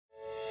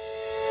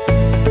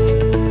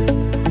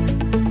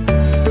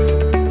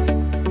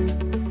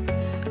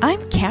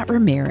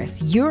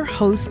Ramirez, your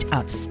host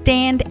of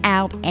Stand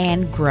Out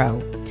and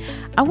Grow.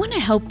 I want to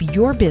help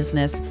your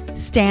business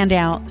stand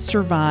out,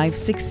 survive,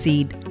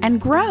 succeed, and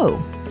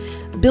grow.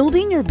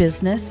 Building your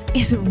business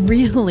is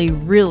really,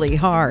 really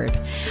hard.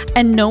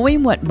 And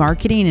knowing what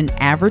marketing and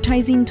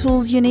advertising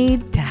tools you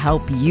need to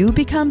help you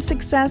become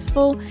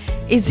successful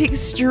is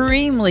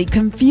extremely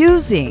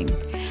confusing.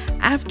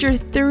 After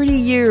 30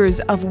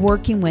 years of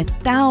working with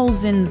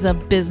thousands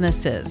of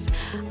businesses,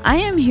 I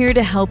am here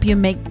to help you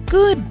make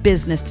good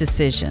business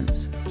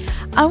decisions.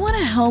 I want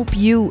to help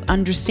you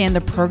understand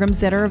the programs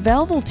that are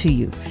available to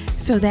you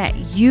so that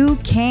you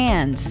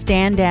can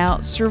stand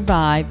out,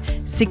 survive,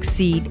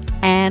 succeed,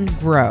 and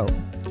grow.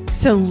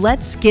 So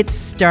let's get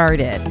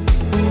started.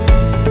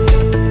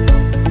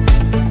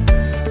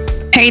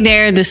 Hey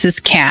there, this is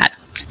Kat,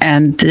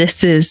 and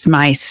this is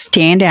my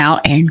Stand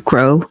Out and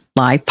Grow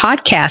live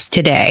podcast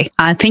today.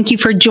 Thank you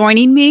for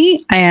joining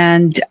me.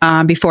 And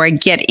before I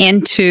get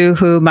into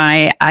who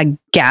my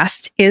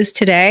guest is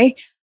today,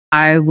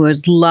 I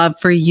would love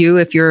for you,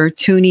 if you're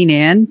tuning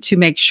in, to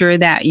make sure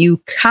that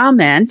you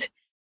comment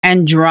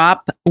and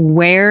drop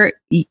where,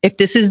 if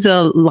this is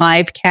the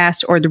live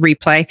cast or the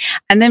replay,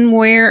 and then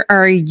where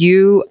are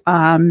you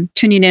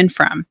tuning in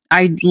from?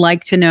 I'd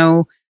like to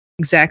know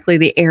exactly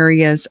the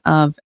areas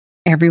of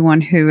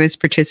everyone who is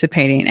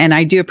participating. And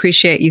I do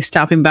appreciate you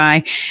stopping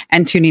by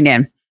and tuning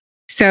in.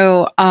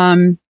 So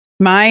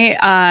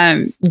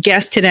my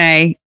guest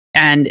today,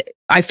 and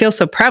I feel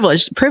so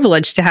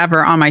privileged to have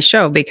her on my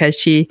show because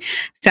she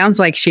sounds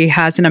like she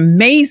has an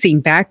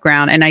amazing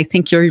background, and I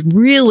think you're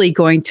really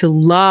going to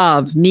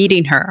love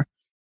meeting her.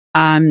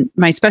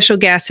 My special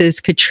guest is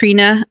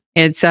Katrina.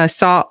 It's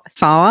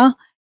Sawa,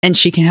 and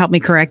she can help me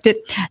correct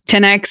it.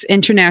 10X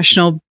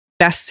international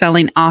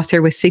best-selling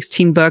author with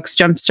 16 books,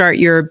 Jumpstart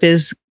Your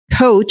Biz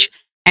coach,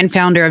 and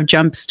founder of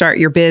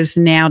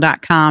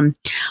JumpStartYourBizNow.com.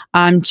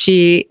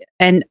 She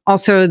and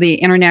also the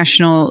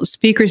International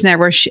Speakers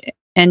Network.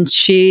 And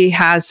she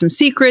has some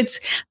secrets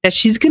that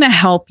she's going to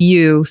help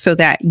you so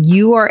that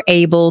you are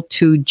able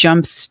to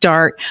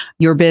jumpstart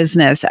your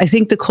business. I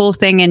think the cool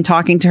thing in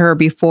talking to her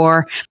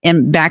before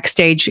and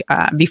backstage,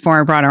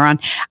 before I brought her on,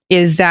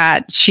 is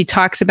that she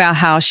talks about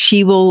how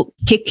she will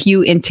kick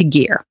you into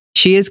gear.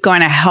 She is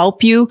going to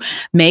help you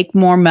make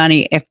more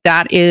money if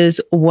that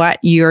is what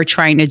you're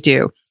trying to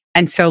do.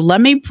 And so let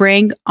me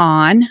bring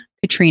on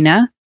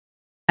Katrina,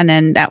 and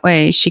then that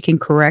way she can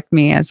correct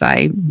me as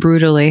I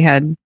brutally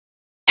had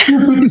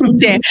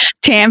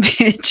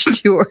damage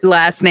to her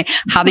last name.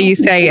 How do you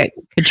say it,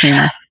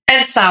 Katrina?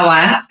 It's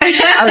Sawa.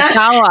 Oh,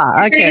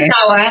 Sawa. Okay.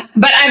 Sawa.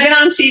 But I've been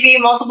on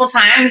TV multiple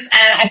times,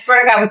 and I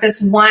swear to God, with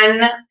this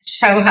one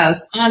show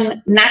host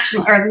on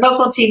national or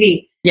local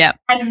TV. Yeah.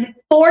 And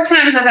 4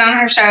 times I've been on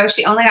her show,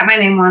 she only got my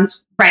name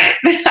once right,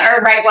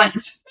 or right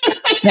once.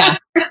 Yeah.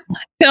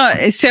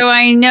 So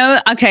I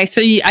know. Okay.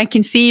 So I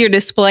can see your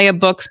display of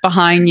books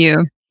behind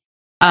you.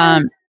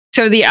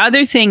 So the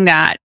other thing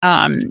that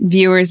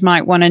viewers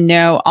might want to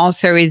know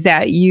also is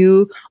that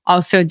you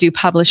also do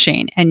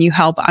publishing and you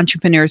help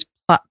entrepreneurs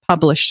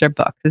publish their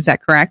books. Is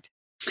that correct?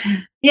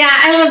 Yeah,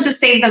 I love to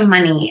save them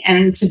money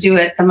and to do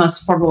it the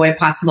most affordable way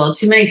possible.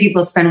 Too many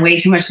people spend way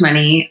too much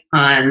money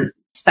on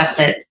stuff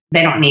that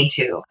they don't need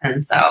to.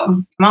 And so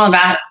I'm all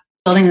about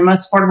building the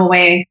most affordable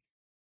way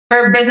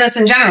for business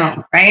in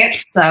general,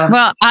 right? So,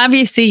 well,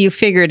 obviously you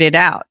figured it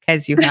out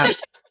because you have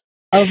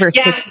over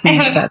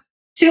 16 books.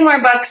 2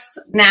 more books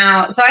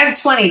now. So I have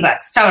 20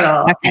 books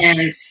total, okay,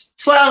 and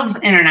 12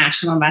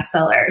 international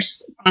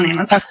bestsellers on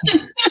Amazon.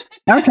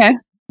 Okay.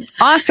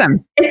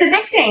 Awesome. It's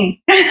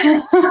addicting.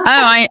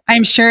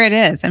 I'm sure it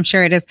is. I'm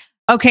sure it is.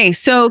 Okay.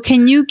 So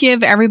can you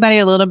give everybody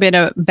a little bit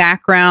of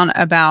background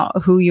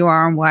about who you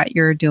are and what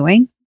you're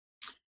doing?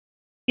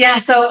 Yeah.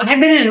 So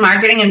I've been in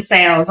marketing and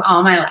sales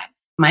all my life.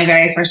 My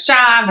very first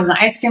job was an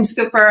ice cream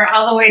scooper,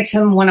 all the way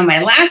to one of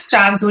my last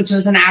jobs, which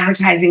was in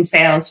advertising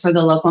sales for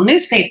the local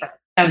newspaper.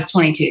 That was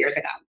 22 years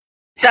ago.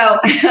 So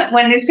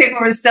when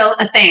newspaper was still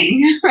a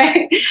thing,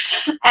 right?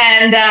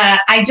 And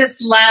I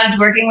just loved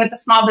working with the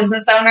small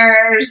business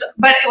owners.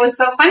 But it was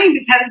so funny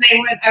because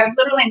I would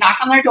literally knock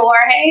on their door.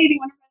 Hey, do you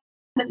want to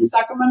run the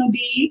Sacramento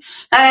Bee?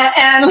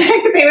 And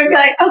they would be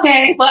like,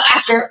 okay. Well,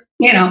 after,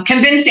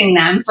 convincing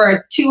them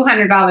for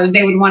 $200,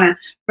 they would want to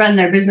run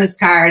their business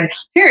card.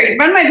 Here,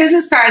 run my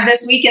business card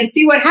this week and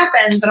see what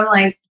happens. And I'm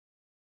like,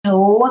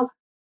 no.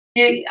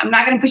 I'm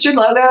not going to put your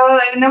logo.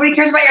 Nobody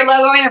cares about your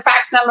logo and your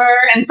fax number.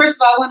 And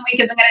first of all, 1 week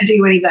isn't going to do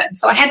you any good.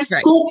 So I had to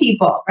school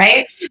people,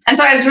 right? And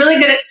so I was really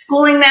good at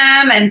schooling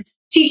them and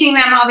teaching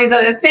them all these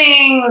other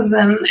things.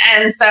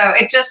 And so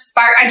it just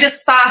sparked. I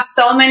just saw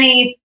so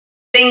many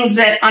things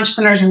that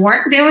entrepreneurs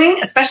weren't doing,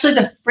 especially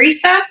the free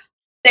stuff.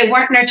 They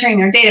weren't nurturing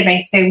their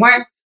database. They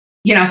weren't,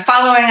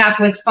 following up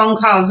with phone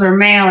calls or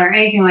mail or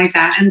anything like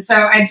that. And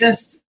so I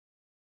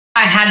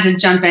had to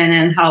jump in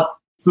and help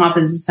small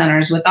business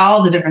owners with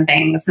all the different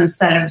things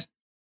instead of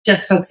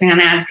just focusing on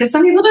ads, because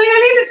some people don't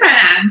even need to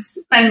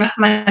spend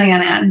money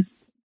on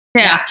ads.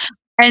 Yeah.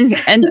 And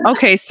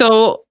okay,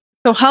 so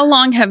how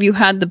long have you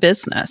had the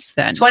business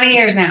then? 20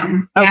 years now.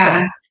 Okay.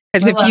 Yeah.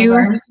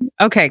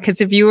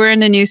 Because if you were in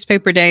the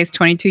newspaper days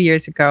 22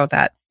 years ago,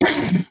 that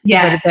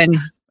yes. would have been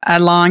a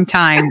long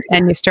time,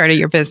 and you started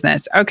your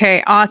business.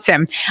 Okay,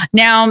 awesome.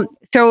 Now,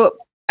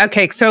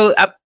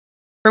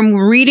 from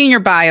reading your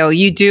bio,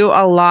 you do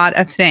a lot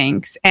of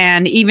things,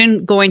 and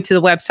even going to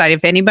the website.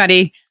 If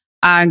anybody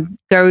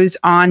goes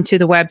on to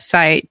the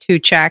website to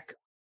check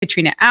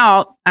Katrina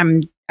out,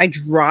 I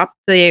dropped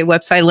the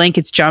website link.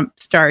 It's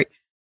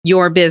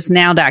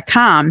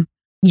jumpstartyourbiznaw.com.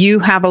 You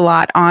have a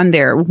lot on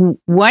there.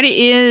 What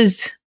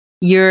is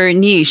your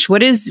niche?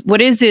 What is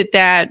it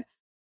that,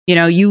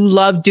 you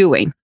love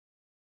doing?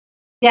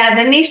 Yeah,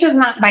 the niche is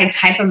not by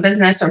type of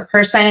business or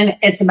person.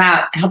 It's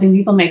about helping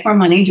people make more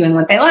money doing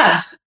what they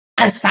love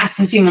as fast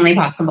as humanly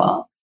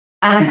possible.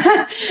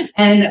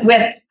 And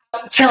with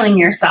killing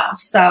yourself.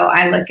 So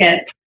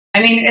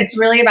it's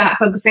really about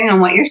focusing on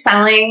what you're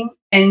selling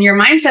and your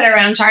mindset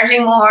around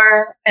charging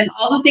more and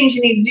all the things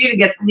you need to do to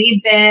get the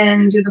leads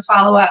in, do the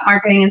follow-up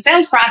marketing and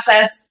sales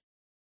process.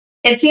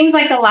 It seems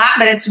like a lot,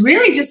 but it's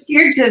really just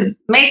geared to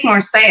make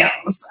more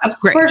sales. Of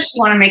course,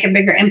 you want to make a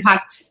bigger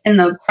impact in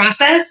the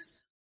process,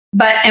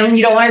 and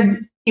you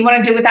want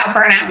to do it without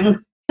burnout and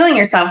killing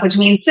yourself, which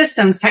means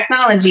systems,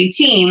 technology,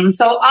 team.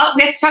 So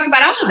we have to talk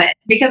about all of it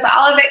because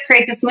all of it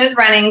creates a smooth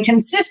running,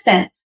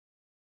 consistent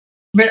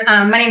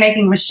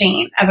money-making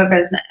machine of a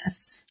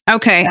business.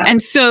 Okay. Yeah.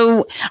 And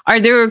so are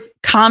there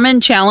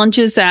common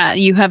challenges that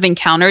you have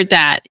encountered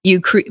that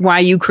why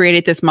you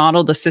created this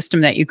model, the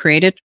system that you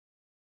created?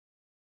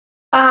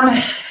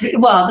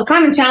 Well, the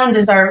common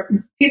challenges are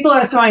people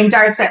are throwing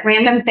darts at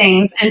random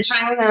things and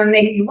trying them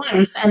maybe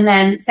once and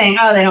then saying,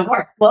 oh, they don't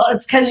work. Well,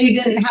 it's because you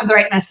didn't have the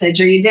right message,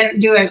 or you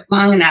didn't do it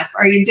long enough,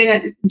 or you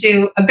didn't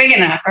do a big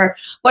enough, or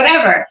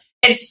whatever.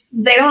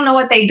 They don't know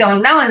what they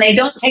don't know, and they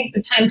don't take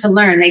the time to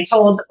learn. They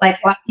told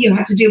you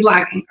have to do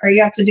blogging, or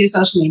you have to do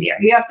social media,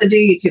 or you have to do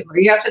YouTube, or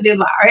you have to do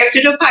blog, or you have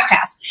to do a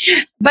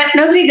podcast. But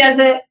nobody does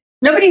it.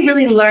 Nobody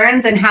really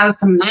learns and how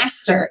to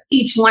master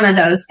each one of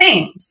those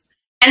things.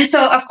 And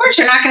so, of course,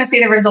 you're not going to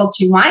see the results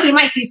you want. You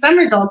might see some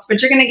results,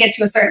 but you're going to get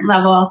to a certain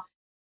level,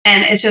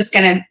 and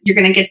you're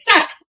going to get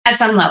stuck at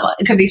some level.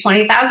 It could be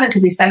 20,000, it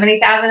could be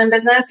 70,000 in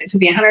business, it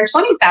could be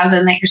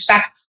 120,000 that you're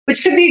stuck,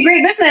 which could be a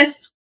great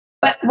business.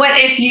 But what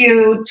if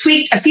you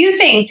tweaked a few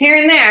things here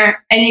and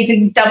there, and you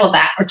could double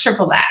that, or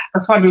triple that,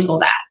 or quadruple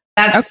that?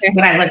 That's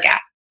what I look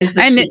at.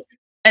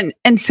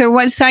 And so,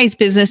 what size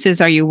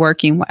businesses are you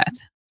working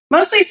with?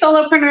 Mostly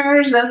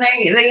solopreneurs, and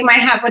they might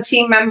have a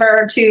team member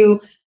or two.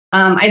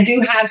 I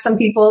do have some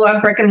people who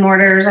have brick and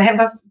mortars. I have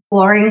a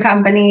flooring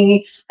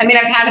company. I've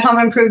had home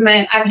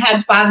improvement. I've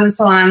had spas and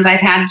salons. I've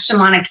had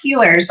shamanic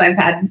healers. I've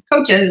had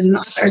coaches and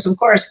authors, of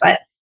course. But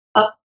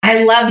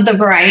I love the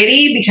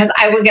variety because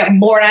I would get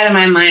bored out of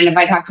my mind if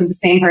I talked to the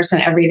same person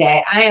every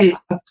day. I am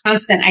a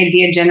constant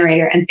idea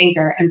generator and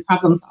thinker and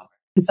problem solver.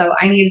 And so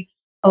I need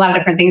a lot of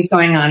different things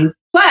going on.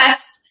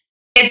 Plus,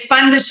 it's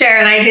fun to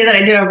share an idea that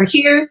I did over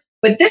here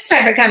with this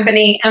type of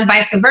company and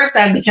vice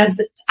versa because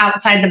it's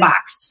outside the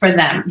box for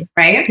them,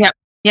 right?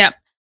 Yep.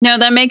 No,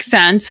 that makes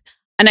sense.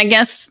 And I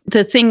guess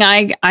the thing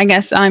I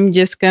guess I'm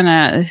just going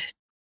to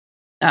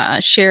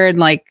share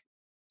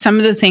some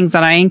of the things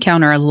that I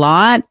encounter a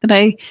lot that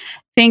I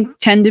think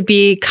tend to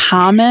be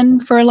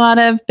common for a lot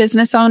of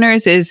business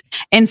owners is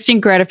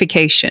instant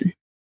gratification.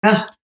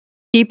 Oh.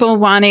 People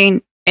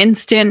wanting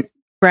instant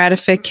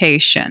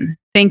gratification,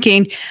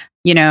 thinking,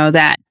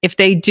 that if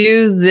they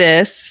do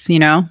this,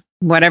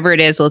 whatever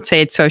it is, let's say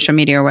it's social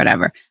media or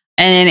whatever,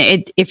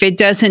 and if it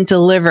doesn't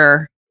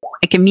deliver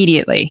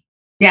immediately,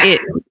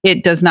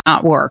 it does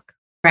not work.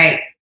 Right.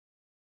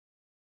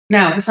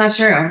 No, it's not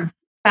true.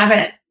 Stop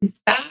it.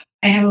 Stop.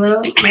 I have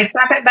my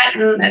stop it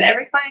button that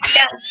every client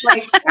gets.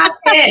 Stop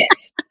it.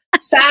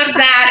 Stop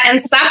that,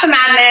 and stop the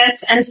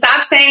madness, and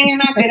stop saying you're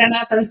not good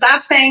enough, and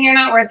stop saying you're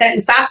not worth it,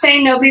 and stop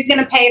saying nobody's going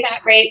to pay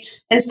that rate,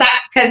 and stop,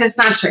 because it's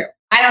not true.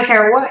 I don't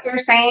care what you're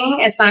saying.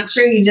 It's not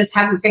true. You just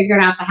haven't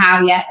figured out the how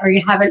yet, or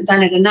you haven't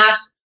done it enough,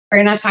 or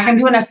you're not talking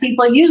to enough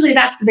people. Usually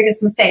that's the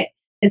biggest mistake.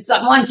 It's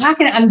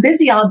I'm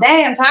busy all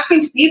day. I'm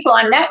talking to people.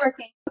 I'm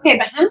networking. Okay,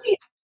 but how many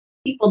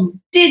people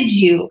did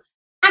you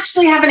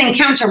actually have an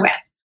encounter with?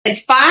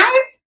 5,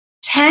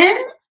 10?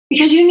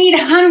 Because you need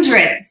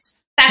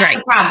hundreds. That's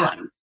the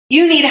problem.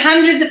 You need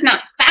hundreds, if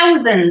not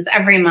thousands,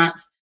 every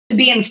month to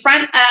be in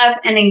front of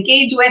and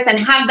engage with and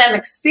have them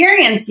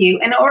experience you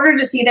in order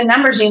to see the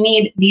numbers you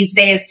need these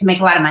days to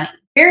make a lot of money,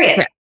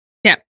 period.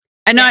 Yeah.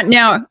 And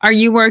now, are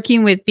you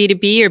working with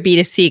B2B or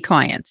B2C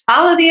clients?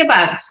 All of the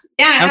above.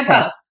 Yeah, I have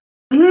both.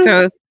 Mm-hmm.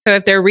 So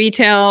if they're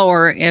retail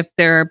or if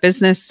they're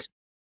business,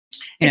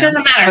 it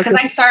doesn't matter because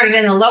I started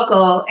in the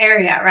local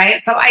area,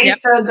 right? So I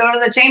used to go to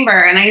the chamber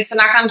and I used to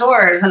knock on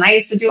doors and I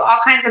used to do all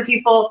kinds of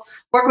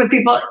work with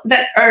people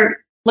that are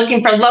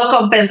looking for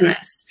local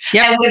business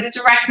and with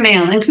direct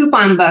mail and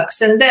coupon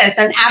books and this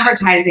and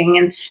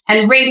advertising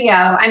and radio.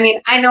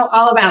 I know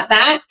all about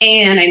that,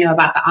 and I know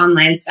about the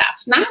online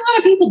stuff. Not a lot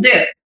of people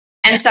do.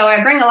 And so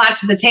I bring a lot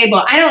to the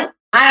table. I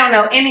don't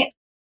know any.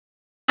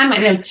 I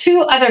might know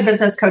 2 other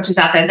business coaches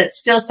out there that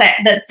still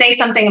say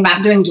something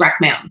about doing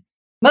direct mail.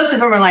 Most of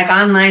them are like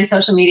online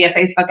social media,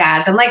 Facebook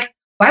ads. I'm like,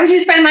 why would you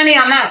spend money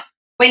on that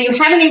when you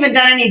haven't even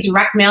done any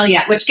direct mail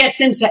yet, which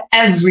gets into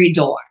every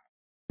door?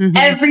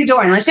 Every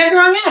door, unless you have the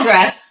wrong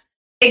address,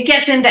 it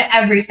gets into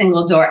every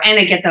single door and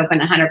it gets open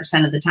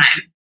 100% of the time.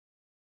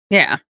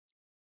 Yeah.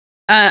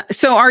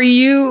 So are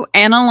you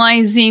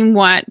analyzing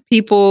what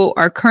people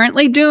are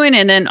currently doing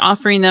and then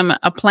offering them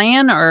a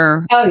plan,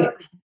 or? Oh,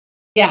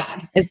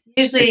 yeah.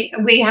 Usually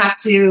we have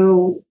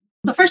to,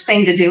 the first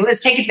thing to do is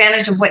take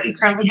advantage of what you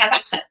currently have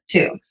access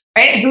to,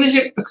 right? Who's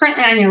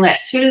currently on your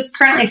list? Who's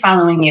currently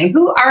following you?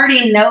 Who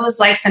already knows,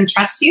 likes, and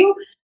trusts you?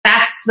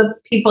 That's the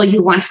people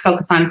you want to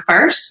focus on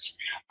first.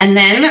 And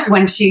then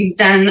once you've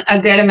done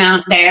a good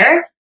amount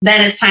there,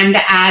 then it's time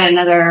to add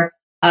another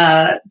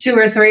 2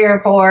 or 3 or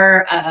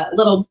 4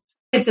 little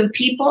bits of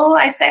people,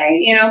 I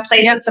say,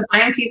 places to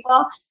find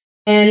people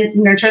and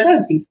nurture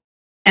those people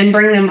and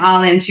bring them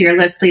all into your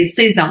list.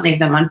 Please don't leave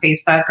them on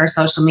Facebook or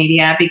social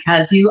media,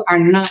 because you are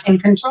not in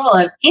control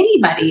of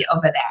anybody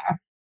over there,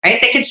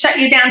 right? They could shut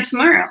you down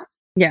tomorrow.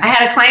 Yeah. I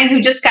had a client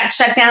who just got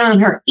shut down on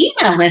her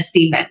email list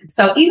even.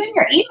 So even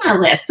your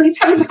email list, please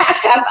have a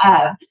backup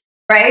of,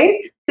 right?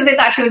 Because they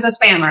thought she was a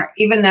spammer,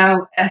 even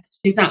though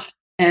she's not.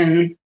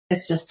 And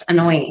it's just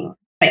annoying.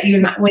 But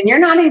when you're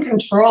not in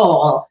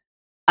control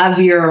of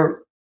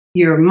your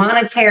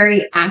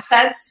monetary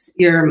assets,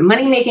 your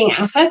money-making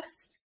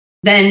assets,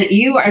 then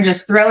you are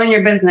just throwing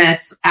your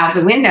business out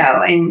the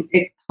window, and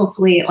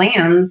hopefully it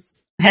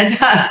lands heads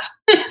up.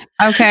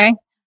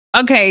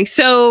 Okay.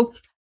 So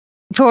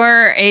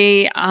for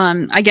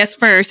I guess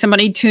for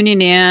somebody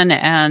tuning in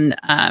and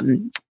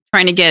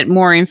trying to get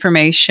more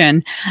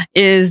information,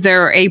 is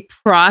there a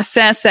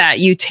process that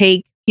you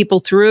take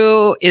people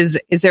through? Is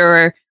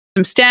there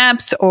some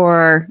steps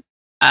or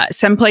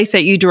some place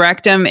that you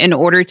direct them in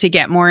order to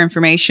get more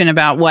information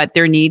about what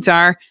their needs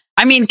are?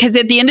 I mean, because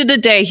at the end of the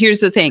day, here's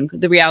the thing.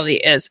 The reality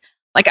is,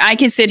 like, I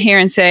can sit here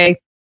and say,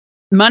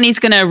 money's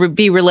going to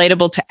be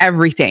relatable to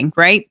everything,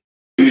 right?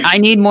 I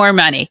need more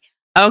money.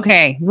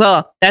 Okay,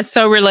 well, that's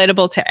so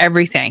relatable to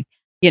everything.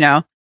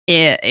 Am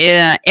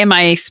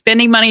I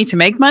spending money to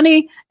make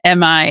money?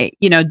 Am I,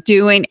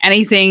 doing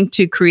anything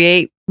to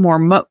create more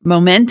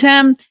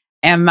momentum?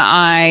 Am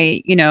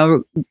I,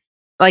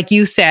 like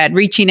you said,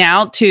 reaching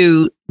out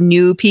to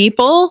new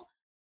people?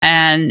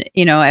 And,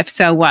 if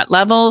so, what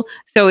level?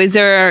 So is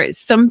there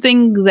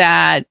something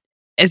that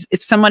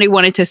if somebody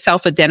wanted to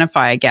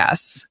self-identify, I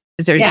guess,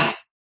 is there? Yeah,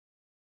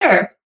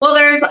 sure. Well,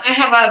 I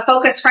have a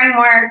focus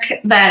framework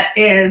that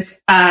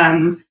is,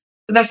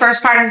 the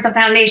first part is the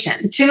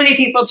foundation. Too many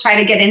people try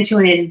to get into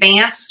an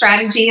advanced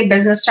strategy, a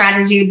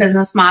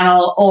business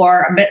model,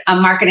 or a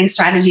marketing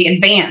strategy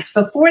advanced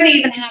before they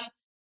even have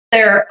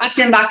their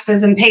opt-in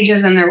boxes and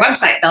pages and their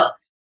website built.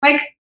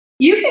 Like,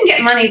 you can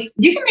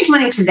make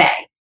money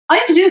today. All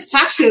you have to do is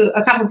talk to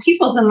a couple of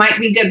people who might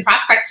be good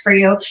prospects for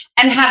you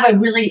and have a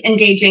really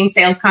engaging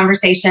sales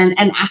conversation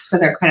and ask for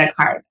their credit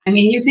card. I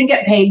mean, you can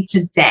get paid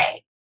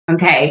today.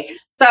 Okay.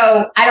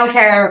 So I don't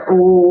care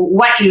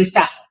what you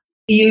sell.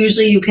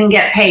 Usually you can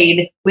get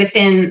paid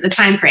within the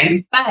time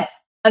frame. But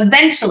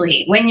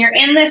eventually, when you're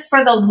in this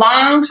for the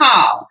long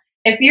haul,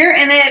 if you're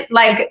in it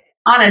like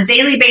on a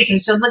daily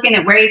basis, just looking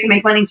at where you can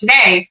make money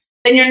today,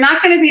 then you're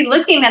not going to be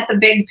looking at the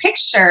big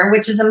picture,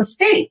 which is a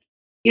mistake.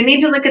 You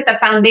need to look at the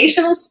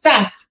foundational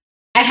stuff.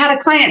 I had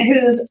a client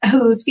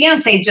whose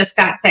fiance just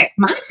got sick.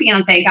 My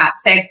fiance got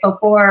sick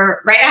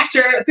right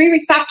after 3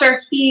 weeks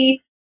after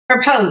he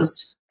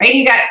proposed, right?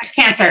 He got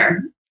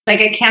cancer,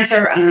 like a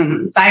cancer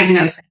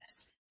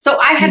diagnosis. So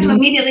I had to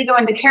immediately go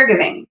into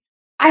caregiving.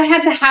 I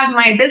had to have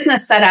my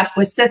business set up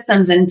with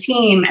systems and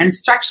team and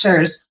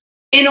structures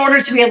in order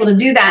to be able to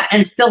do that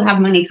and still have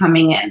money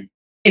coming in.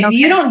 If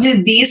you don't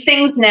do these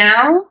things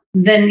now,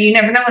 then you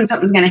never know when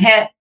something's going to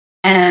hit.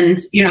 And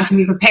you're not going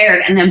to be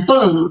prepared, and then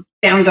boom,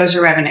 down goes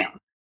your revenue.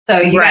 So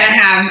you got to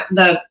have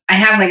I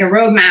have like a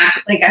roadmap,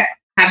 like I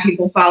have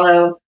people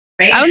follow.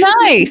 Right? Oh,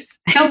 nice.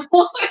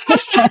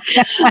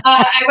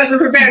 I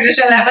wasn't prepared to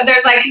show that, but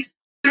there's like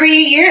 3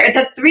 year. It's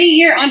a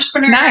 3-year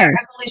entrepreneurial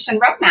evolution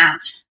roadmap.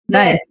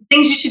 The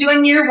things you should do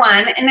in year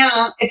 1. And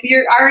now, if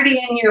you're already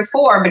in year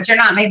 4, but you're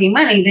not making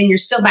money, then you're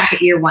still back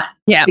at year 1.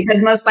 Yeah,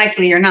 because most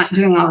likely you're not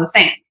doing all the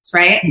things,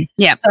 right?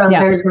 Yeah. So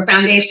there's the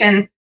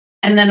foundation.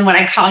 And then what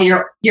I call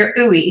your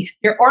OOI,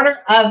 your order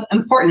of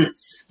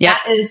importance. Yep.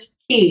 That is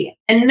key.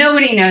 And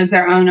nobody knows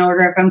their own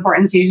order of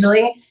importance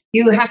usually.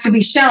 You have to be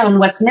shown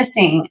what's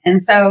missing.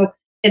 And so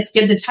it's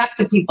good to talk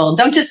to people.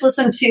 Don't just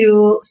listen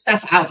to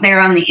stuff out there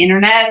on the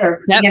internet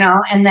or,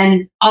 and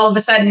then all of a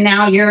sudden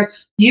now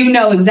you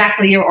know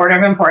exactly your order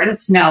of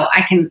importance. No,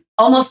 I can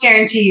almost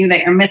guarantee you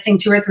that you're missing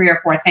 2 or 3 or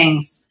 4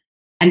 things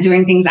and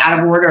doing things out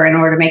of order in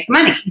order to make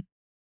money.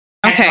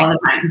 Okay. All the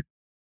time.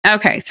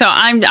 Okay, so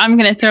I'm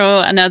going to throw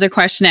another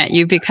question at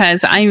you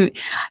because I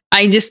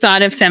just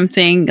thought of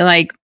something.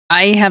 Like,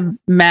 I have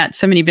met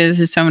so many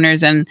business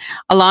owners, and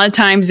a lot of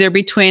times they're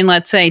between,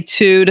 let's say,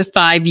 2 to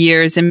 5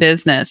 years in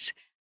business,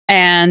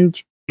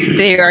 and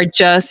they are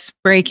just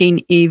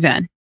breaking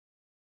even.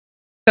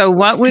 So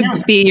what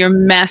would be your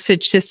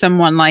message to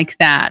someone like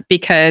that?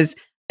 Because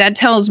that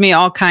tells me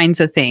all kinds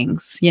of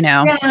things,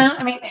 Yeah,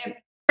 I mean,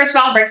 first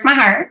of all, it breaks my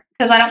heart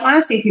because I don't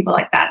want to see people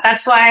like that.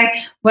 That's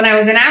why when I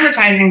was in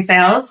advertising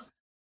sales,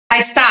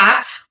 I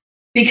stopped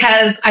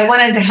because I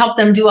wanted to help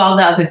them do all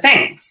the other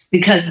things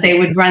because they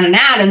would run an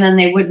ad and then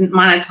they wouldn't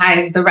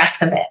monetize the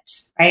rest of it,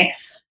 right?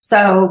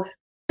 So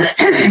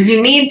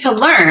you need to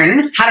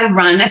learn how to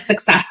run a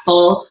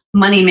successful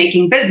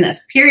money-making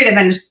business, period of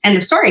end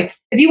of story.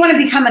 If you want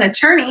to become an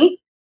attorney,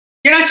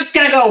 you're not just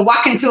going to go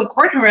walk into a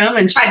courtroom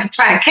and try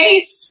a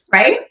case,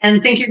 right?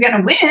 And think you're going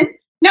to win.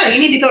 No, you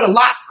need to go to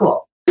law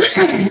school.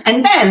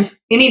 And then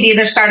you need to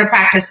either start a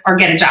practice or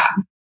get a job,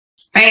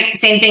 right?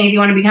 Same thing if you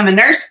want to become a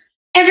nurse.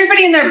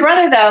 Everybody and their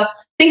brother, though,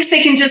 thinks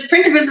they can just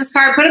print a business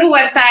card, put up a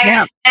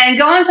website, and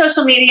go on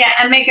social media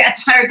and make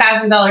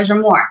 $100,000 or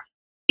more.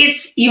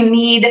 You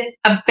need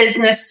a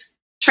business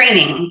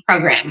training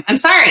program. I'm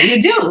sorry, you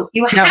do.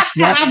 You have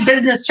to have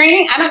business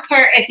training. I don't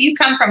care if you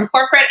come from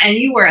corporate and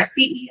you were a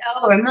CEO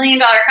of $1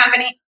 million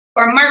company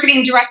or a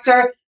marketing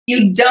director.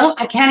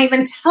 I can't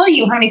even tell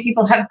you how many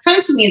people have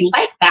come to me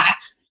like that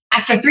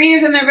after 3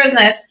 years in their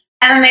business.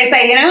 And then they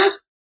say,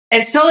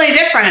 it's totally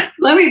different.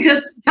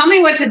 Tell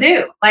me what to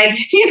do. Like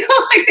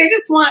they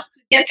just want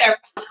to get there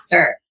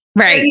faster.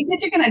 Right. If you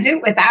think you're going to do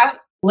it without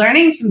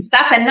learning some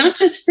stuff and not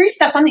just free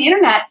stuff on the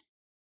internet,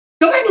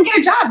 go ahead and get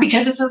a job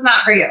because this is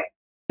not for you.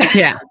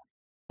 Yeah.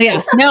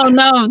 Yeah.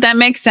 No, that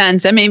makes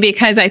sense. I mean,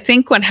 because I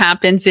think what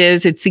happens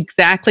is it's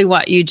exactly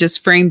what you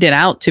just framed it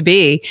out to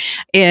be,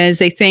 is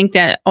they think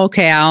that,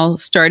 okay, I'll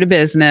start a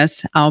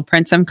business, I'll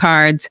print some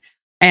cards.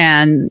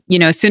 And,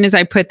 as soon as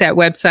I put that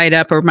website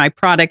up or my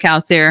product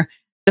out there,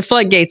 the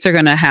floodgates are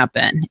going to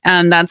happen.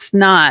 And that's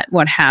not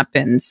what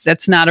happens.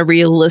 That's not a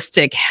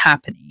realistic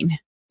happening.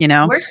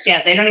 Worse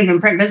yet, they don't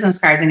even print business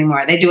cards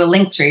anymore. They do a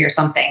link tree or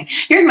something.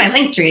 Here's my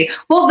link tree.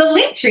 Well, the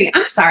link tree,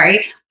 I'm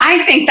sorry.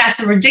 I think that's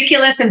a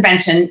ridiculous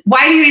invention.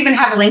 Why do you even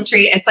have a link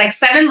tree? It's like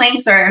 7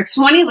 links or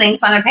 20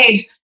 links on a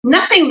page.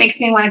 Nothing makes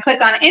me want to click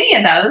on any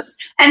of those.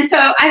 And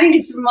so I think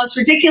it's the most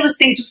ridiculous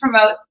thing to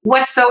promote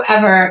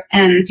whatsoever.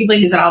 And people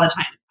use it all the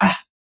time. I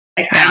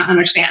don't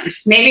understand.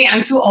 Maybe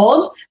I'm too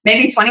old.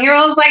 Maybe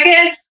 20-year-olds like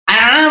it. I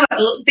don't know.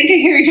 But think of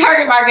who your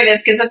target market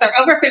is, because if they're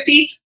over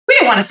 50, we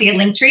don't want to see a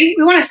link tree.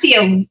 We want to see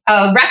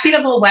a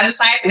reputable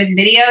website with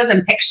videos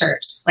and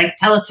pictures. Like,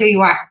 tell us who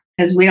you are,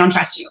 because we don't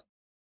trust you.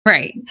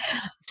 Right.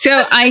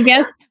 So I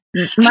guess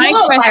I'm a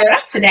little fired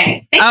up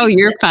today.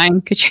 You're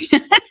fine.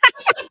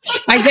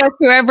 I guess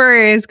whoever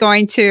is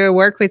going to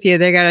work with you,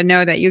 they got to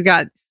know that you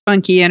got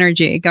spunky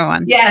energy. Go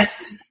on.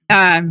 Yes.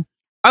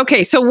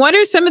 Okay. So what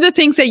are some of the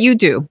things that you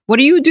do? What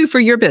do you do for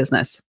your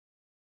business?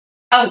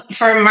 Oh,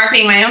 for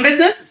marketing my own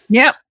business?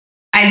 Yep.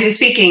 I do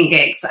speaking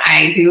gigs.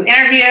 I do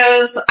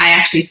interviews. I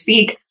actually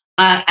speak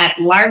at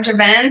large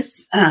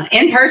events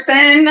in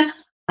person.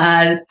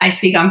 I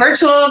speak on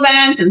virtual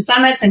events and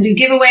summits and do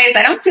giveaways.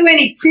 I don't do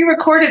any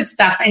pre-recorded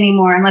stuff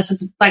anymore unless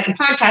it's like a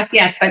podcast,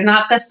 yes, but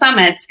not the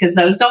summits, because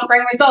those don't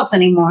bring results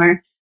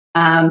anymore.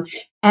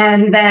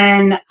 And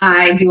then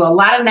I do a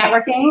lot of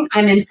networking.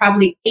 I'm in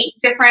probably 8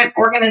 different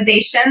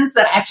organizations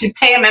that actually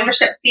pay a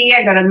membership fee.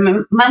 I go to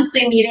the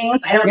monthly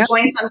meetings. I don't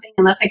join something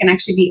unless I can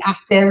actually be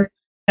active,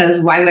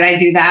 because why would I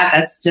do that?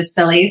 That's just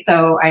silly.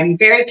 So I'm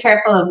very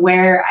careful of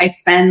where I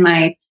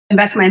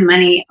invest my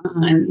money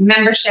on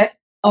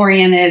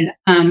membership-oriented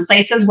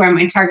places where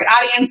my target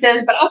audience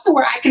is, but also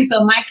where I can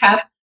fill my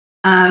cup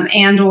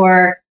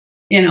or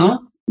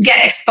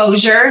get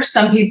exposure.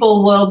 Some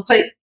people will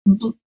put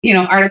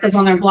articles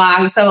on their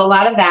blog. So a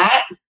lot of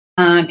that,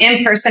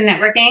 in-person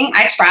networking.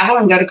 I travel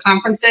and go to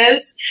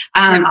conferences.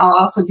 I'll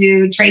also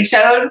do trade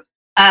show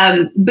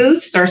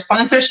booths or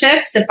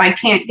sponsorships. If I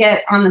can't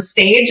get on the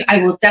stage, I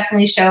will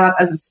definitely show up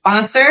as a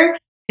sponsor,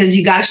 because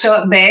you got to show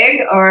up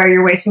big or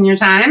you're wasting your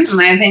time, in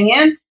my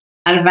opinion,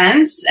 at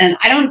events. And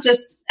I don't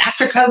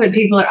after COVID,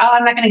 people are,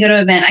 I'm not going to go to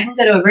an event. I can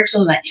go to a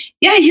virtual event.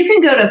 Yeah, you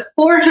can go to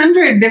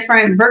 400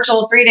 different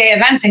virtual 3-day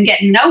events and get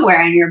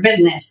nowhere in your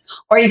business.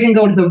 Or you can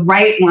go to the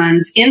right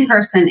ones, in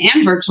person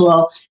and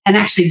virtual, and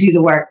actually do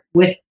the work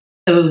with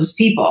those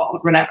people or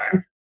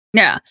whatever.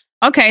 Yeah.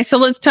 Okay. So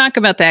let's talk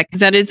about that, because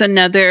that is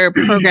another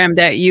program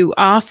that you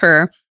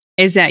offer,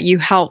 is that you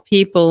help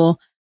people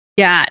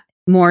get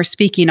more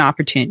speaking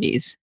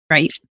opportunities,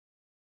 right?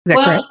 So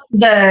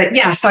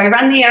I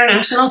run the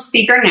International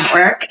Speaker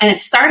Network, and it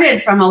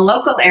started from a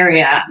local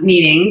area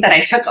meeting that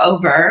I took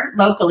over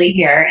locally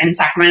here in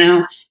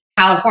Sacramento,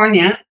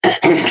 California.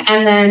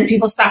 And then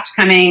people stopped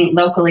coming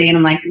locally, and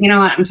I'm like, you know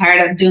what? I'm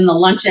tired of doing the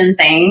luncheon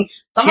thing.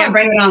 So I'm going to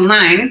bring it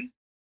online.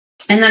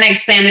 And then I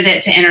expanded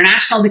it to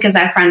international, because I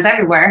have friends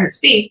everywhere who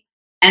speak.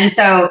 And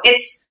so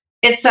it's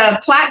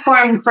a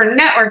platform for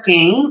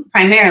networking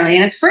primarily,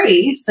 and it's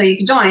free, so you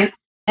can join.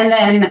 And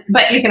then,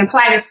 but you can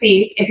apply to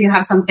speak if you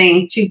have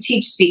something to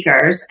teach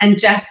speakers. And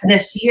just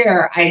this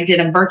year, I did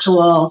a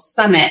virtual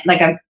summit, like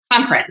a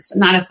conference,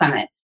 not a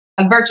summit,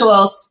 a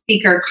virtual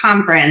speaker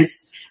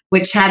conference,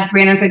 which had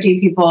 350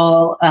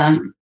 people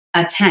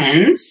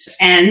attend.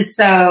 And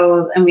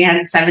we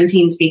had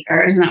 17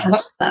 speakers, and that was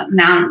awesome.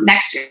 Now,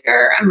 next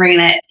year, I'm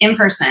bringing it in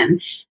person.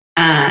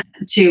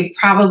 to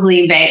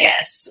probably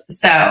Vegas.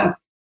 So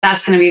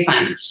that's going to be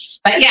fun.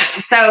 But yeah,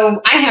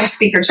 so I have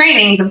speaker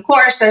trainings. Of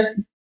course, there's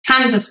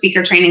tons of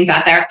speaker trainings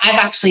out there. I've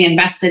actually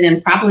invested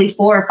in probably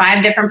 4 or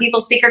 5 different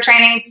people's speaker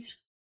trainings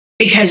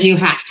because you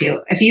have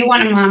to. If you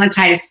want to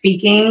monetize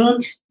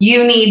speaking,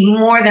 you need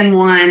more than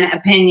one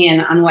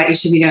opinion on what you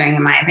should be doing,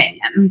 in my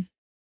opinion.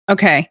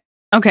 Okay.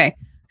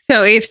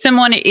 So if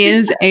someone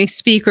is a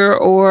speaker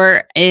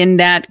or in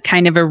that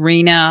kind of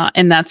arena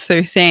and that's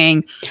their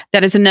thing,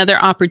 that is another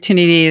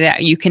opportunity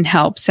that you can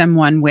help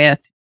someone with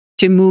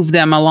to move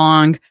them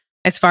along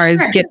as far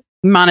as get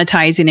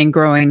monetizing and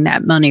growing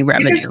that money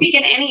revenue. You can speak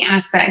in any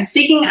aspect.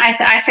 Speaking,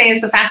 I say,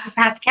 is the fastest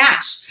path to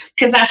cash,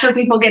 because that's where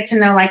people get to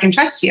know, like, and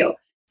trust you.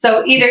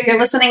 So either you're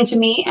listening to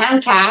me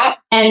and Kat,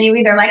 and you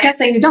either like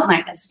us or you don't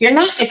like us.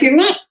 If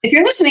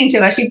you're listening to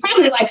us, you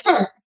probably like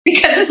her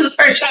because this is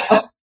her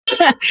show.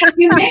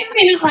 You may or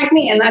may not like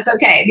me, and that's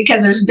okay,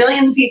 because there's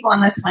billions of people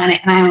on this planet,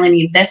 and I only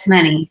need this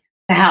many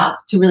to help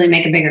to really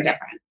make a bigger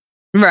difference.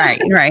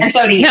 Right. And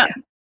so do you.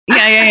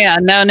 Yeah.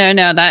 No.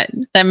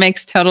 That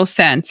makes total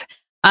sense.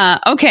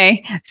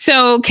 Okay.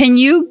 So can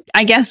you,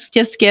 I guess,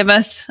 just give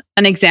us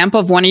an example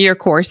of one of your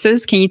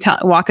courses? Can you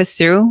walk us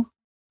through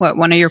what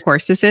one of your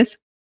courses is?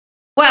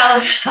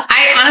 Well,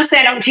 I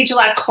don't teach a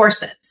lot of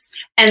courses.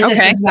 And this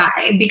is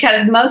why,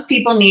 because most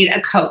people need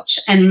a coach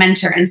and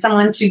mentor and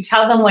someone to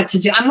tell them what to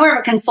do. I'm more of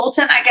a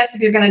consultant, I guess,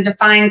 if you're going to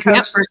define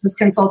coach versus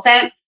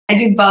consultant. I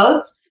do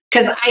both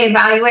because I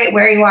evaluate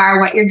where you are,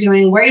 what you're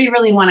doing, where you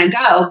really want to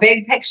go,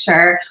 big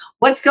picture,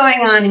 what's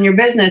going on in your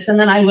business. And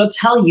then I will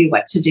tell you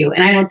what to do.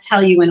 And I will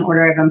tell you in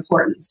order of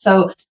importance.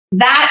 So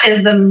that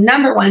is the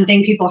number one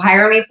thing people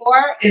hire me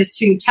for, is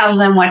to tell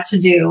them what to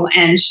do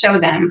and show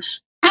them.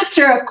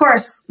 After, of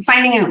course,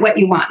 finding out what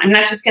you want. I'm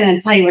not just going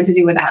to tell you what to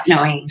do without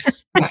knowing.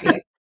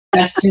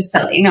 That's just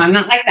silly. No, I'm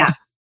not like that.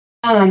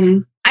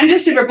 I'm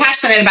just super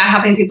passionate about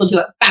helping people do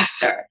it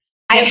faster.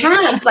 I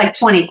have like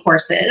 20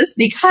 courses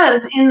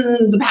because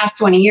in the past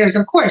 20 years,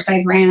 of course,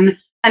 I've ran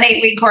an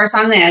 8-week course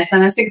on this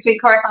and a 6-week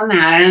course on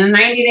that and a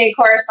 90-day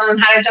course on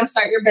how to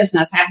jumpstart your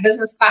business. I have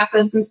business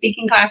classes and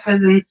speaking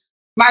classes and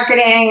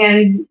marketing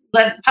and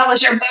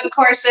publish your book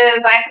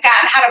courses. I've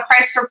got how to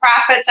price for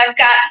profits. I've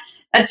got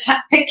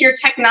pick your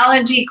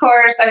technology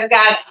course. I've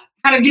got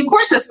how to do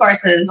courses.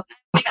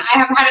 I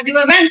have how to do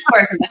events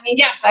courses. I mean,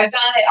 yes, I've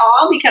done it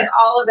all because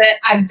all of it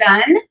I've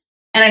done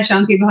and I've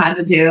shown people how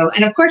to do.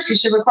 And of course, you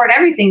should record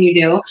everything you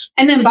do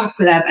and then box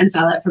it up and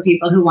sell it for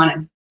people who want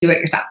to do it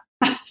yourself.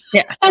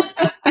 Yeah.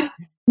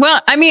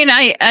 Well, I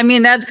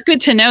mean, that's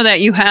good to know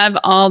that you have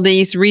all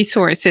these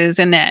resources,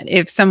 and that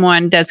if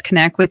someone does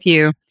connect with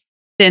you,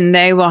 then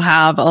they will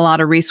have a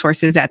lot of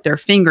resources at their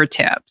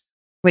fingertips,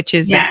 which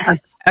is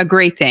a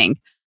great thing.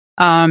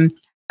 And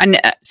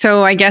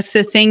so I guess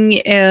the thing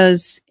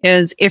is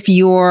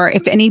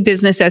if any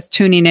business that's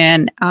tuning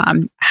in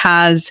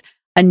has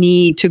a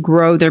need to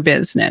grow their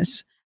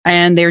business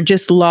and they're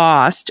just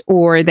lost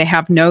or they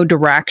have no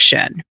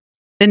direction,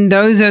 then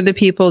those are the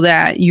people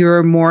that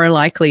you're more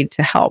likely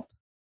to help.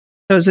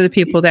 Those are the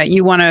people that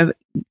you want to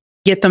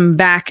get them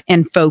back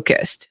and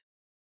focused.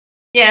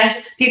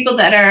 Yes, people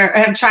that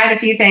have tried a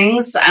few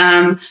things,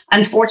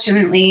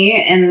 unfortunately,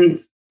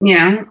 and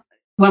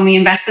when we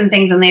invest in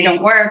things and they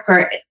don't work,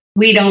 or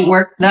we don't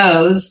work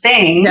those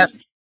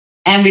things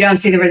and we don't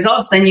see the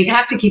results, then you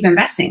have to keep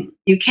investing.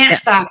 You can't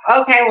stop.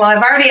 Okay, well,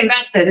 I've already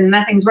invested and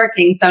nothing's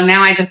working, so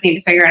now I just need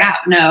to figure it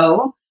out.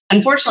 No,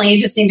 unfortunately, you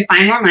just need to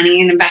find more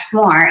money and invest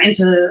more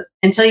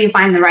until you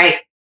find the right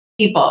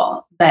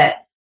people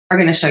that are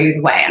going to show you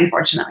the way,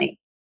 unfortunately.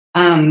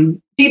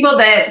 People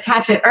that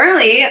catch it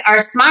early are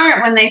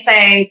smart when they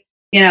say,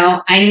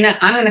 I'm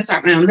going to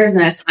start my own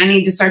business. I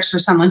need to search for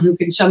someone who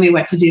can show me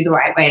what to do the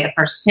right way the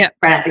first right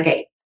at the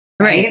gate.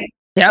 Right.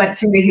 Yep. But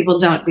too many people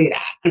don't do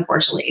that,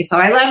 unfortunately. So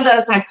I love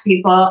those types of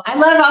people. I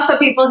love also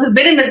people who've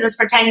been in business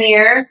for 10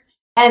 years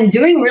and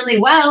doing really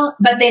well,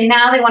 but they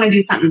want to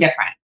do something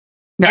different.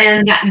 Right.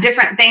 And that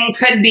different thing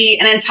could be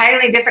an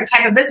entirely different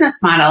type of business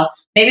model.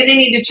 Maybe they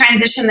need to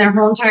transition their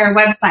whole entire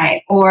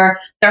website or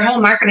their whole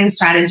marketing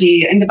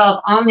strategy and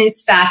develop all new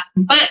stuff.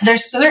 But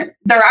they're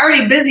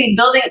already busy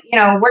building,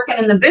 working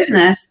in the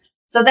business.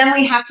 So then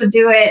we have to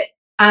do it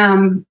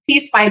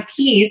piece by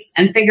piece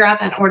and figure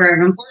out that order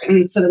of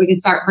importance so that we can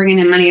start bringing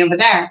in money over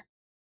there.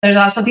 There's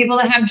also people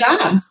that have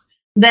jobs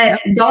that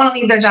don't want to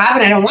leave their job,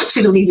 and I don't want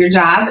you to leave your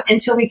job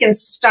until we can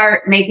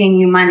start making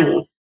you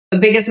money. The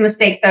biggest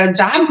mistake though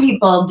job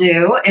people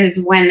do is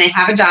when they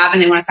have a job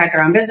and they want to start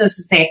their own business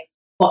to say,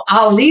 well,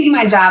 I'll leave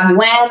my job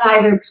when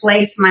I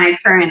replace my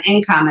current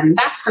income. And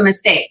that's the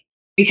mistake,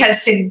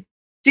 because to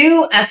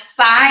do a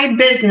side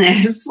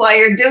business while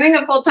you're doing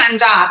a full-time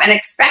job and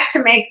expect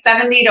to make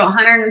 $70,000 to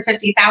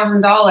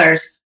 $150,000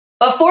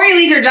 before you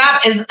leave your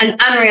job is an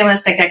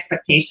unrealistic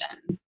expectation.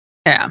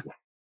 Yeah.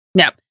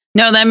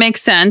 No, that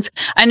makes sense.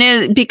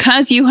 And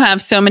because you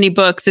have so many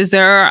books, is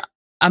there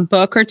a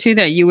book or two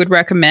that you would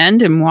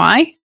recommend, and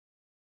why?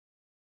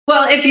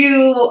 Well, if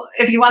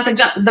you want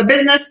the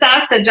business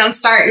stuff, the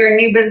Jumpstart Your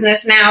New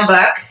Business Now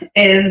book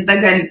is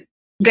the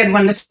good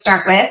one to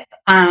start with.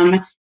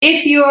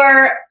 if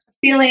you're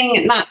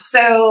feeling not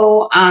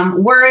so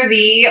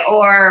worthy,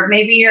 or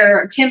maybe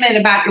you're timid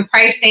about your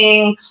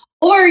pricing,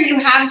 or you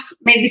have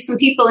maybe some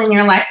people in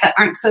your life that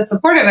aren't so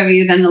supportive of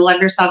you, then the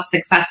Love Yourself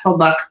Successful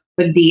book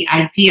would be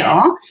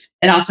ideal.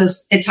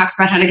 It talks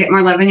about how to get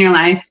more love in your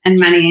life and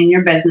money in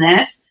your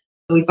business.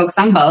 So we focus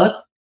on both.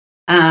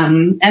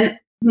 And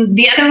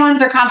the other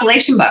ones are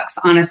compilation books,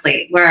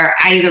 honestly, where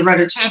I either wrote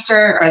a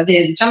chapter, or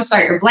the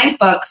Jumpstart Your Blank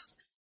books.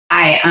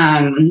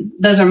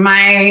 Those are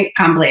my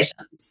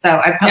compilations. So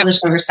I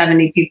published over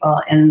 70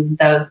 people in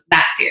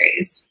that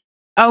series.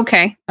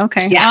 Okay.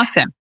 Yeah.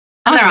 Awesome.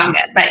 They're all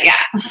good, but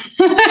yeah.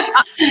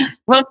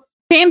 Well,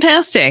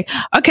 fantastic.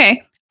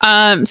 Okay.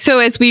 So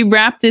as we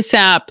wrap this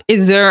up,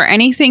 is there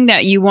anything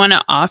that you want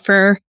to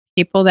offer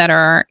people that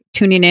are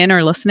tuning in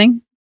or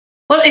listening?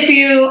 Well, if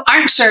you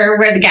aren't sure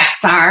where the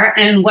gaps are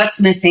and what's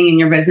missing in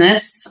your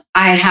business,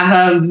 I have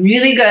a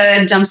really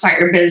good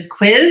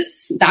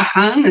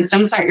jumpstartyourbizquiz.com. It's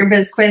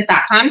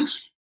jumpstartyourbizquiz.com.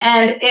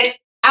 And it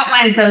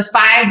outlines those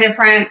 5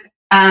 different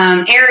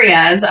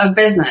areas of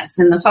business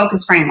in the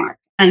focus framework.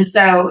 And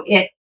so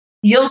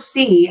you'll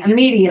see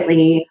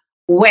immediately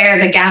where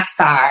the gaps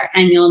are,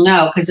 and you'll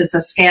know, because it's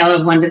a scale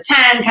of 1 to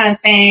 10 kind of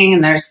thing.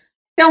 And it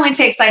only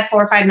takes like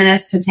 4 or 5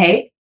 minutes to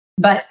take,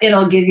 but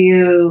it'll give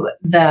you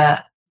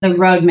the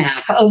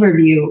roadmap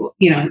overview.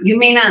 You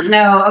may not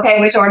know,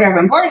 which order of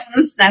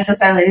importance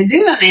necessarily to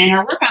do them in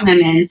or work on them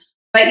in,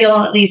 but you'll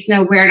at least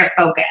know where to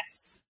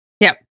focus.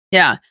 Yeah.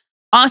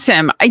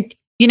 Awesome. I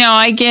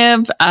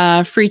give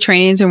free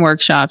trainings and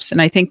workshops.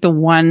 And I think the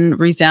one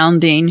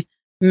resounding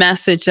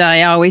message that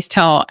I always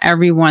tell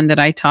everyone that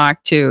I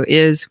talk to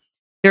is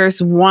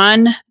there's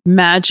one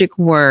magic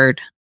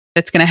word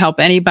that's going to help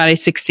anybody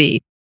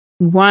succeed.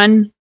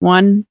 One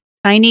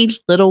tiny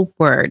little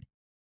word,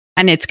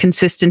 and it's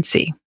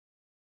consistency.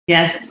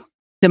 Yes.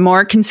 The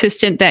more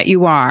consistent that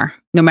you are,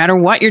 no matter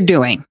what you're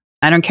doing,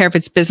 I don't care if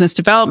it's business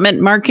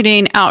development,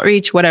 marketing,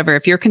 outreach, whatever,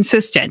 if you're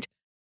consistent,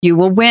 you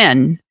will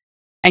win.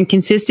 And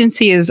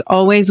consistency is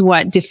always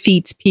what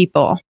defeats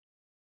people.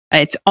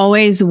 It's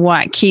always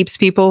what keeps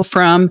people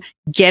from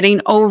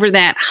getting over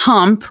that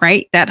hump,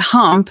 right? That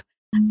hump,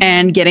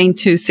 and getting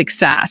to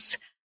success,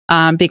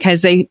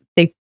 because they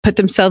put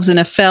themselves in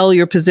a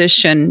failure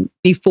position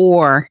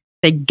before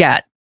they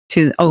get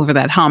to over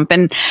that hump.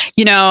 And,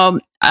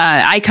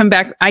 I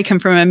come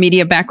from a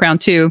media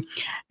background too,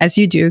 as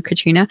you do,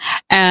 Katrina.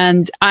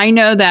 And I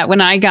know that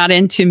when I got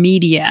into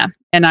media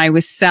and I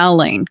was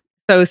selling,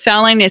 so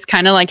selling is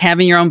kind of like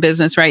having your own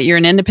business, right? You're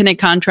an independent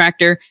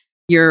contractor.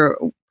 You're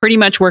pretty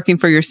much working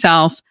for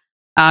yourself,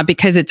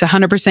 because it's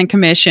 100%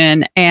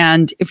 commission.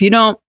 And if you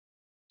don't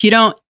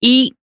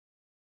eat,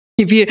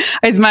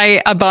 as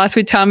my boss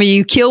would tell me,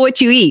 you kill what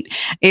you eat.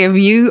 If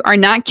you are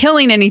not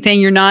killing anything,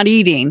 you're not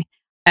eating.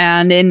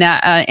 And in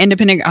that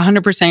independent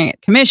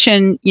 100%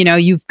 commission,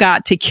 you've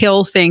got to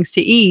kill things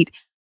to eat,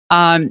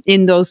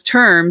 in those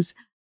terms.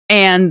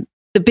 And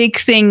the big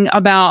thing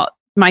about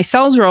my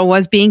sales role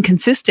was being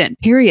consistent,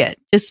 period.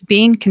 Just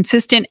being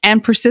consistent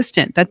and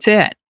persistent. That's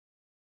it.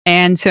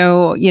 And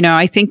so,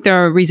 I think the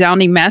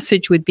resounding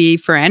message would be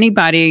for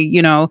anybody,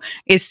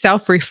 is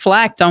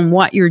self-reflect on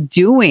what you're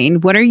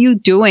doing. What are you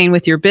doing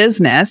with your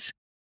business?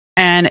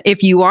 And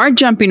if you are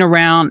jumping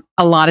around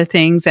a lot of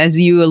things, as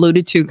you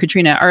alluded to,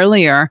 Katrina,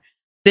 earlier,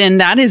 then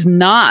that's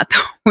not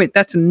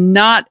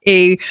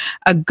a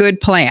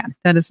good plan.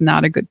 That is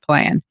not a good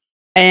plan.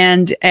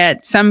 And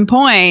at some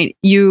point,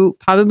 you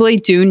probably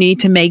do need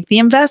to make the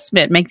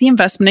investment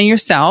in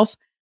yourself.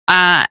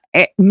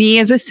 Me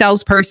as a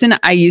salesperson,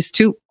 I used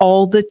to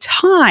all the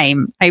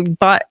time. I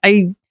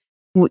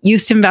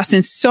used to invest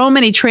in so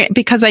many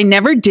because I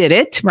never did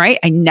it, right?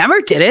 I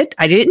never did it.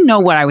 I didn't know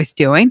what I was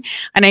doing.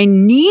 And I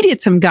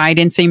needed some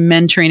guidance and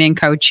mentoring and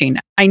coaching.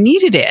 I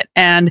needed it.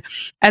 And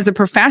as a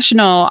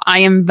professional, I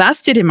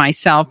invested in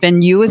myself.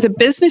 And you as a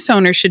business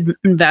owner should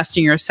invest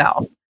in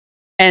yourself,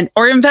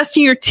 or invest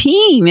in your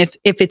team if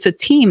it's a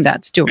team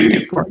that's doing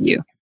it for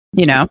you,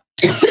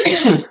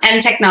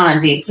 And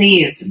technology,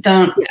 please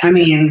don't. Yes. I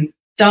mean,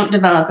 don't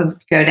develop a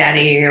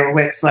GoDaddy or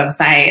Wix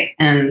website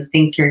and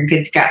think you're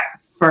good to go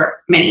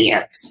for many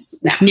years.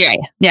 No.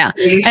 Yeah.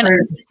 Maybe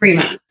for 3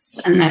 months,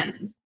 and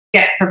then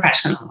get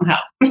professional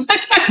help.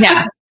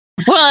 Yeah.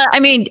 Well, I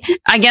mean,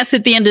 I guess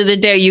at the end of the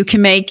day, you can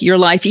make your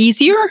life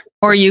easier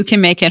or you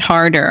can make it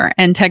harder.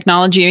 And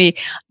technology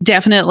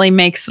definitely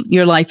makes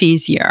your life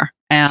easier,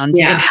 and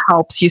it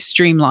helps you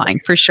streamline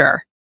for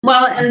sure.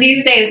 Well, and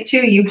these days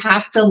too, you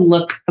have to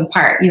look the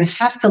part. You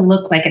have to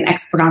look like an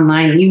expert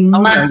online. You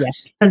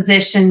must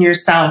position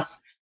yourself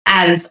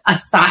as a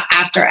sought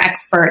after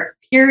expert,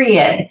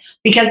 period,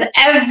 because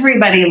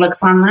everybody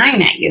looks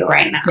online at you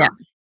right now. Yeah.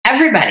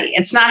 Everybody.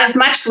 It's not as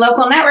much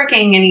local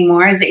networking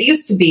anymore as it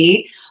used to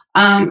be.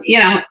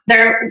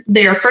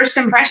 Their first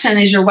impression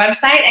is your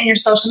website and your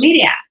social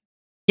media.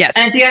 Yes.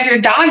 And if you have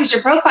your dog as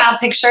your profile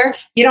picture,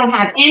 you don't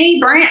have any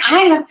brand.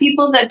 I have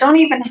people that don't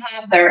even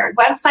have their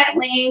website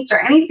linked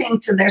or anything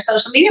to their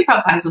social media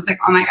profiles. It's like,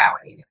 oh my God,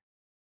 what are you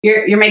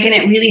doing? You're making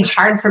it really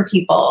hard for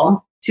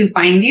people to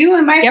find you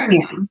and buy from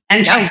you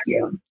and trust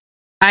you.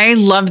 I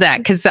love that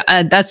because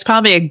that's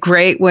probably a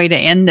great way to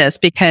end this,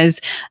 because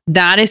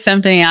that is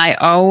something I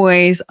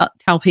always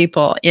tell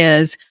people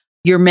is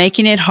you're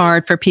making it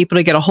hard for people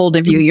to get a hold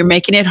of you. You're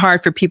making it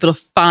hard for people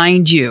to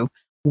find you.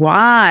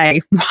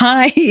 Why?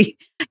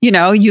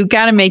 You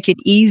got to make it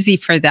easy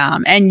for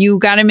them, and you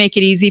got to make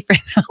it easy for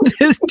them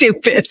to do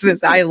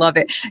business. I love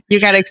it. You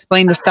got to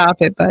explain the stop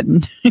it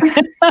button.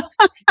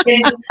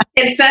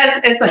 It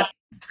says, it's like,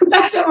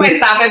 that's what my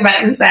stop it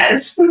button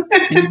says.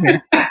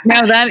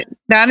 No,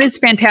 that is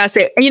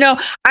fantastic.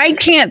 I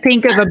can't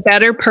think of a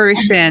better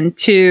person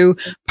to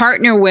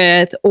partner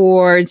with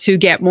or to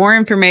get more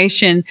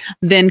information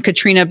than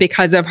Katrina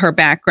because of her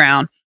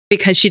background,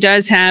 because she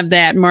does have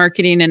that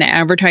marketing and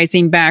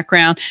advertising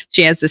background.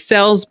 She has the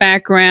sales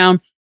background.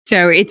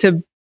 So it's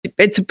a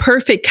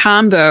perfect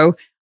combo.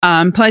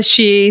 Plus,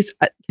 she's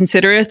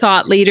considered a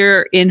thought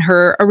leader in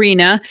her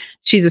arena.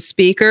 She's a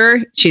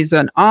speaker. She's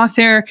an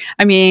author.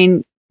 I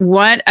mean,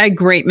 what a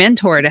great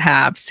mentor to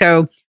have.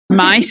 So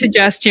my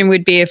suggestion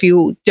would be, if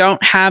you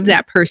don't have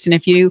that person,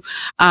 if you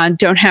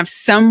don't have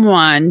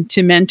someone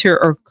to mentor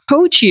or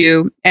coach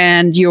you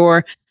and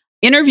you're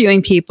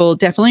interviewing people,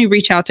 definitely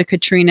reach out to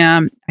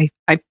Katrina.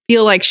 I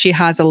feel like she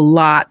has a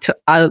lot to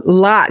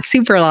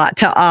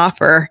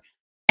offer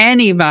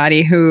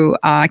anybody who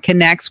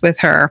connects with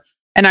her.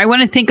 And I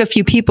want to thank a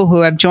few people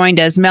who have joined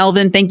us.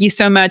 Melvin, thank you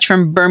so much,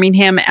 from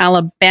Birmingham,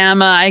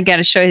 Alabama. I got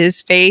to show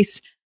his face.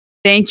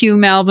 Thank you,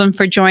 Melvin,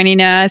 for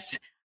joining us.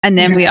 And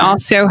then we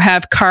also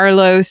have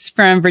Carlos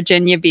from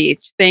Virginia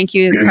Beach. Thank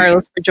you,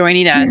 Carlos, for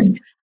joining us.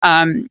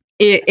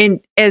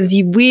 As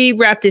we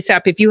wrap this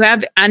up, if you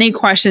have any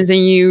questions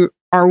and you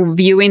are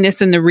viewing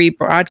this in the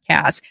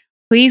rebroadcast,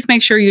 please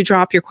make sure you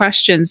drop your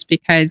questions,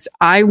 because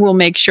I will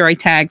make sure I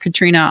tag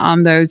Katrina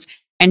on those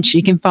and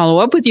she can follow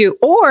up with you.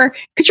 Or,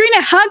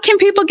 Katrina, how can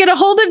people get a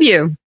hold of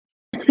you?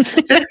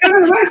 Just go to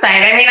the website.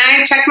 I mean,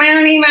 I check my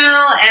own email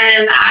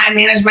and I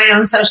manage my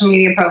own social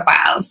media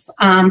profiles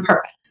on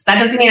purpose. That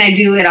doesn't mean I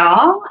do it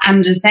all.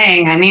 I'm just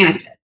saying I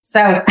manage it.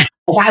 So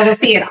I will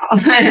see it all.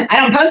 I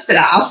don't post it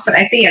all, but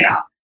I see it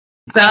all.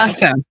 So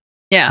awesome.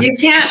 Yeah. You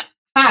can't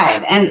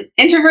hide. And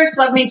introverts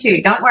love me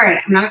too. Don't worry.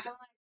 I'm not going to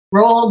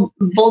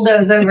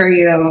bulldoze over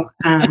you.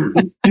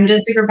 I'm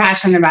just super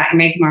passionate about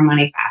making more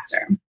money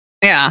faster.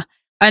 Yeah.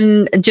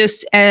 And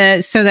just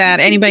so that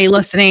anybody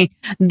listening,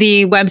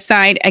 the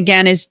website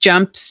again is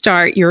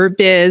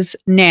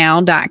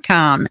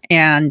jumpstartyourbiznow.com.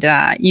 And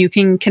you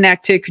can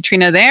connect to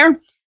Katrina there.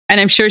 And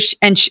I'm sure,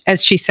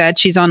 as she said,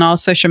 she's on all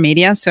social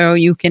media. So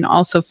you can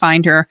also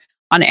find her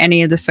on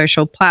any of the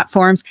social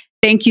platforms.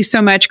 Thank you so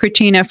much,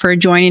 Katrina, for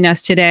joining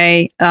us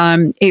today.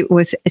 It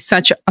was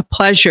such a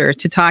pleasure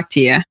to talk to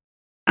you.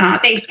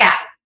 Thanks, Kat.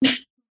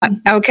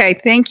 Okay.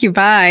 Thank you.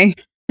 Bye.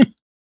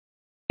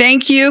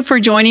 Thank you for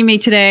joining me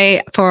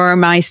today for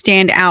my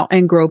Stand Out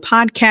and Grow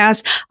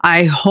podcast.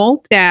 I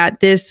hope that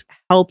this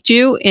helped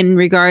you in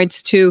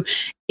regards to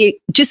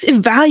just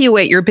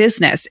evaluate your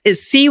business,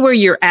 see where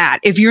you're at.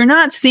 If you're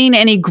not seeing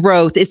any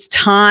growth, it's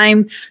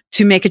time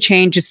to make a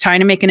change. It's time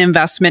to make an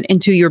investment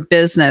into your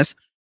business.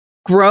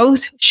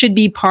 Growth should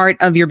be part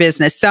of your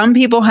business. Some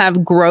people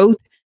have growth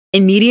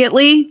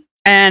immediately,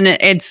 and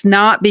it's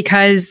not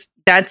because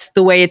that's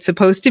the way it's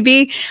supposed to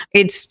be.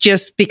 It's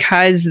just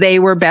because they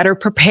were better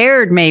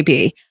prepared,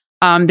 maybe.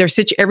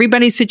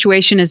 Everybody's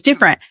situation is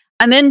different.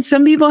 And then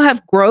some people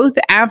have growth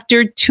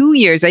after 2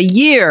 years, a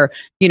year,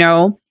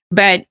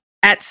 but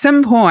at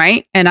some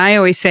point, and I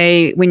always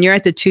say, when you're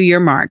at the 2-year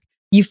mark,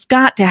 you've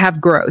got to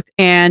have growth.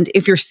 And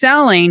if you're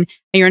selling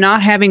and you're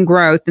not having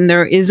growth, then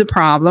there is a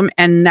problem.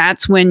 And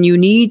that's when you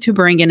need to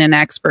bring in an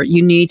expert.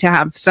 You need to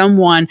have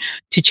someone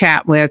to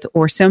chat with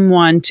or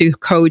someone to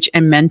coach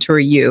and mentor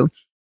you,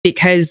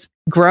 because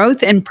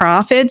growth and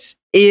profits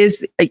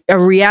is a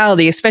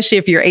reality, especially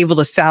if you're able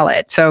to sell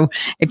it. So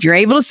if you're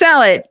able to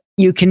sell it,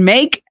 you can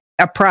make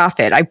a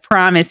profit. I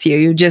promise you.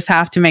 You just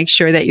have to make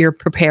sure that you're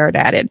prepared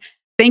at it.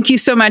 Thank you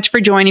so much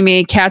for joining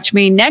me. Catch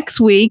me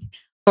next week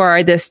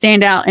for the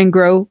Stand Out and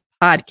Grow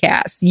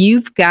podcast.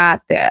 You've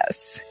got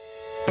this.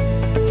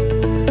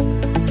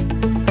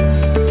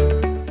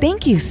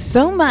 Thank you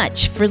so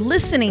much for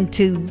listening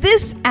to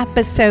this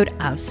episode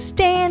of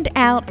Stand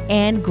Out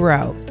and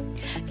Grow.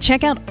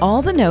 Check out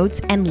all the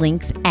notes and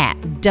links at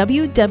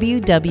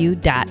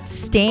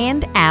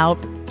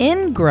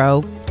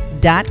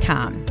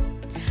www.standoutandgrow.com.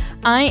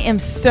 I am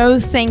so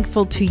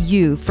thankful to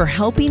you for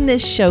helping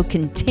this show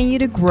continue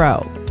to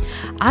grow.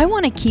 I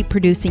want to keep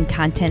producing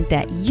content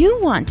that you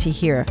want to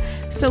hear,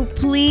 so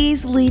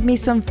please leave me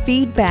some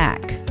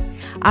feedback.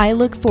 I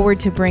look forward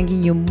to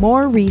bringing you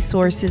more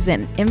resources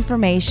and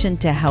information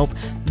to help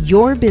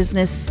your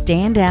business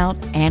stand out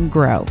and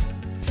grow.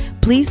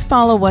 Please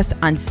follow us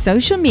on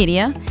social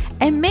media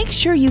and make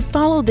sure you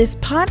follow this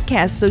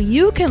podcast so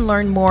you can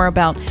learn more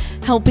about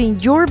helping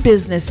your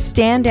business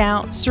stand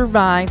out,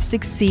 survive,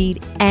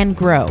 succeed, and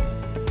grow.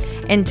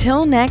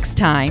 Until next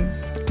time,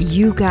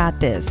 you got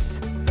this.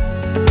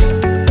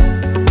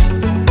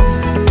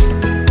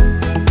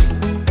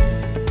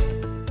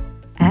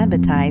 At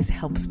Advertise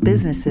helps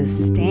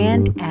businesses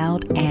stand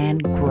out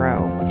and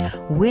grow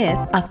with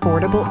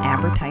affordable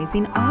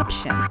advertising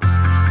options.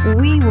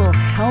 We will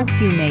help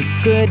you make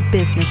good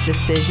business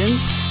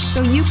decisions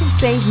so you can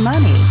save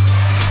money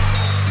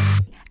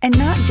and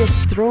not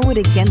just throw it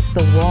against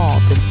the wall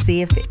to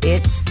see if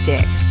it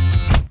sticks.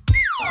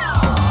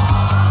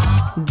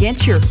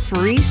 Get your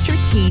free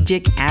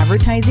strategic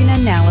advertising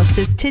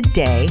analysis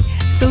today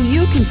so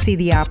you can see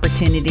the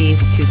opportunities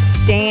to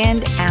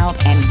stand out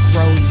and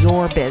grow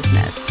your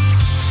business.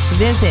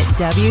 Visit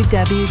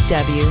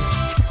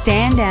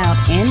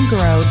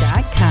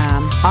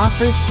www.standoutandgrow.com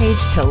offers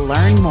page to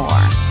learn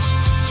more.